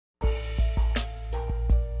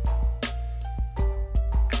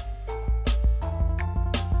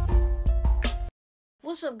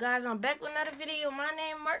What's up, guys? I'm back with another video. My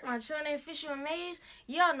name Mark. My channel name Fishing with Maze.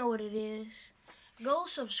 Y'all know what it is. Go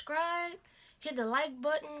subscribe, hit the like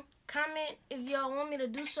button, comment if y'all want me to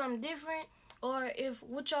do something different or if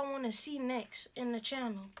what y'all want to see next in the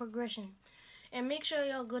channel progression. And make sure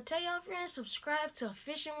y'all go tell y'all friends, subscribe to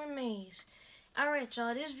Fishing with Maze. Alright,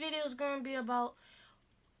 y'all. This video is going to be about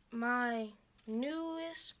my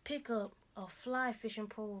newest pickup, a fly fishing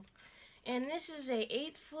pole. And this is a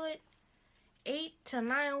 8-foot 8 to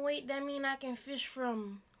 9 weight. That means I can fish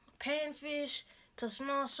from panfish to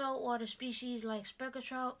small saltwater species like speckled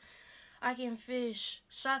trout. I can fish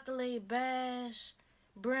sac-a-lait, bass,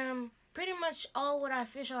 brim, pretty much all what I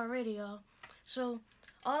fish already, y'all. So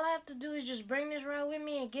all I have to do is just bring this rod with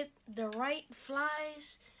me and get the right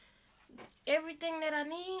flies, everything that I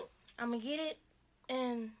need. I'm gonna get it,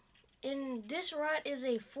 and this rod is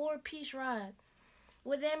a 4-piece rod.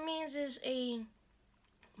 What that means is a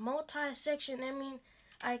multi-section. That means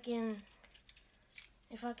I can,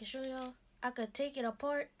 if I can show y'all, I could take it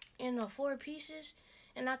apart into 4 pieces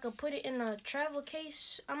and I could put it in a travel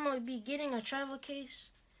case. I'm gonna be getting a travel case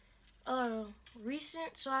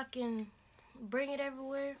recent so I can bring it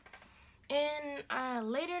everywhere. And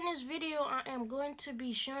later in this video I am going to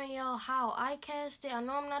be showing y'all how I cast it. I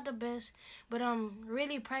know I'm not the best, but I'm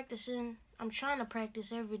really practicing. I'm trying to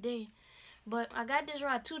practice every day. But I got this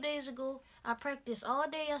rod 2 days ago. I practiced all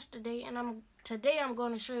day yesterday, and today I'm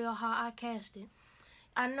going to show you how I cast it.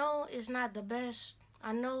 I know it's not the best.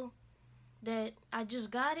 I know that I just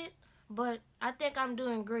got it, but I think I'm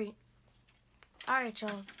doing great. Alright,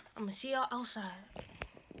 y'all. I'm going to see y'all outside.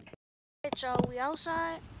 Alright, y'all. We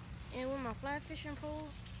outside and with my fly fishing pole,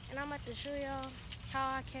 and I'm about to show y'all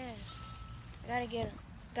how I cast. I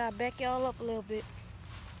gotta back y'all up a little bit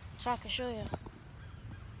so I can show y'all.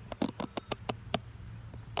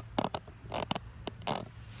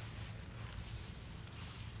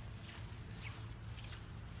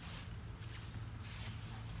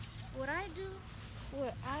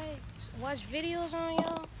 What I watch videos on,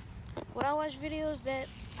 y'all, what I watch videos that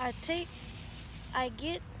I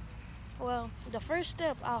get, well, the first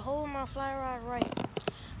step, I hold my fly rod right.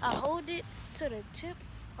 I hold it to the tip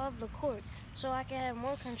of the cork so I can have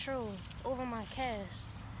more control over my cast.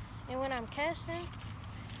 And when I'm casting,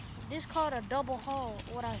 this called a double haul,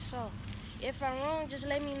 what I saw. If I'm wrong, just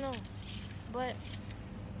let me know. But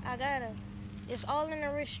it's all in the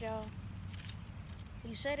wrist, y'all.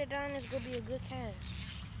 You set it down, it's gonna be a good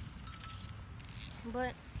cast.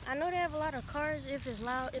 But I know they have a lot of cars. If it's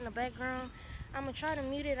loud in the background, I'm gonna try to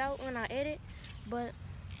mute it out when I edit. But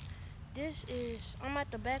I'm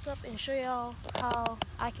about to back up and show y'all how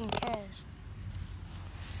I can cast.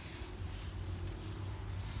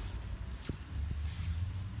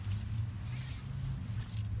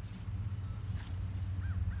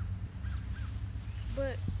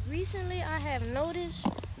 But recently I have noticed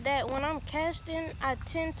that when I'm casting, I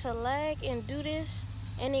tend to lag and do this,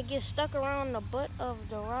 and it gets stuck around the butt of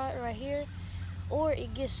the rod right here, or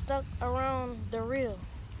it gets stuck around the reel.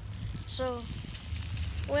 So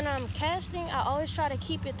when I'm casting, I always try to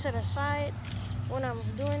keep it to the side when I'm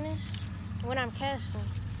doing this, when I'm casting.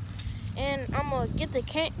 And I'm gonna get the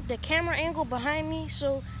camera angle behind me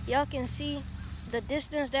so y'all can see the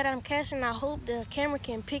distance that I'm casting. I hope the camera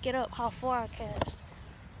can pick it up how far I cast.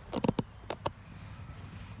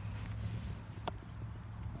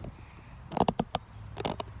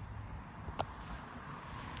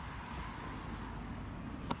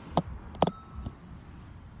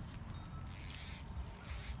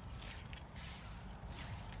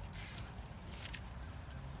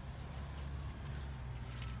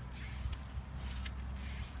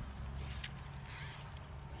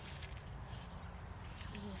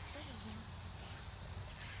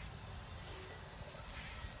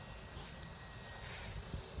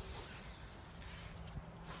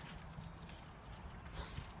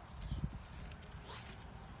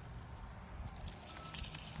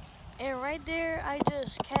 And right there, I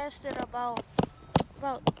just casted about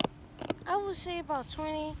I would say about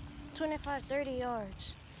 20, 25, 30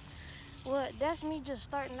 yards. Well, that's me just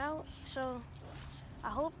starting out, so I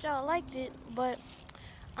hope y'all liked it. But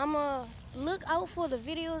I'ma look out for the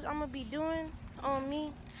videos I'm gonna be doing on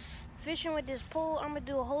me fishing with this pole. I'm gonna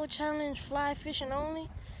do a whole challenge, fly fishing only,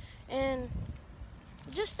 and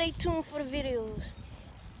just stay tuned for the videos.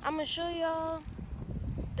 I'm gonna show y'all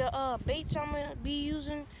the baits I'm gonna be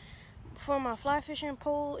using for my fly fishing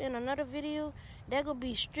pole in another video. That could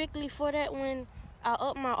be strictly for that when I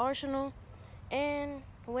up my arsenal, and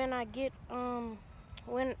when I get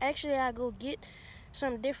when actually I go get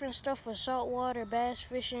some different stuff for saltwater, bass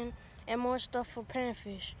fishing, and more stuff for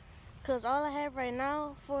panfish. Cause all I have right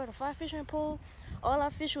now for the fly fishing pole All I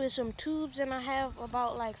fish with some tubes, and I have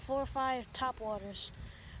about like 4 or 5 top waters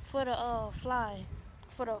for the fly,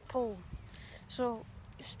 for the pole. So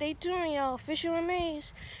stay tuned, y'all. Fishing with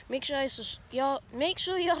Maze. Make sure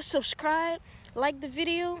y'all subscribe, like the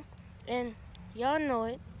video, and y'all know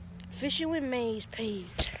it. Fishing with Maze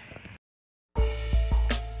page.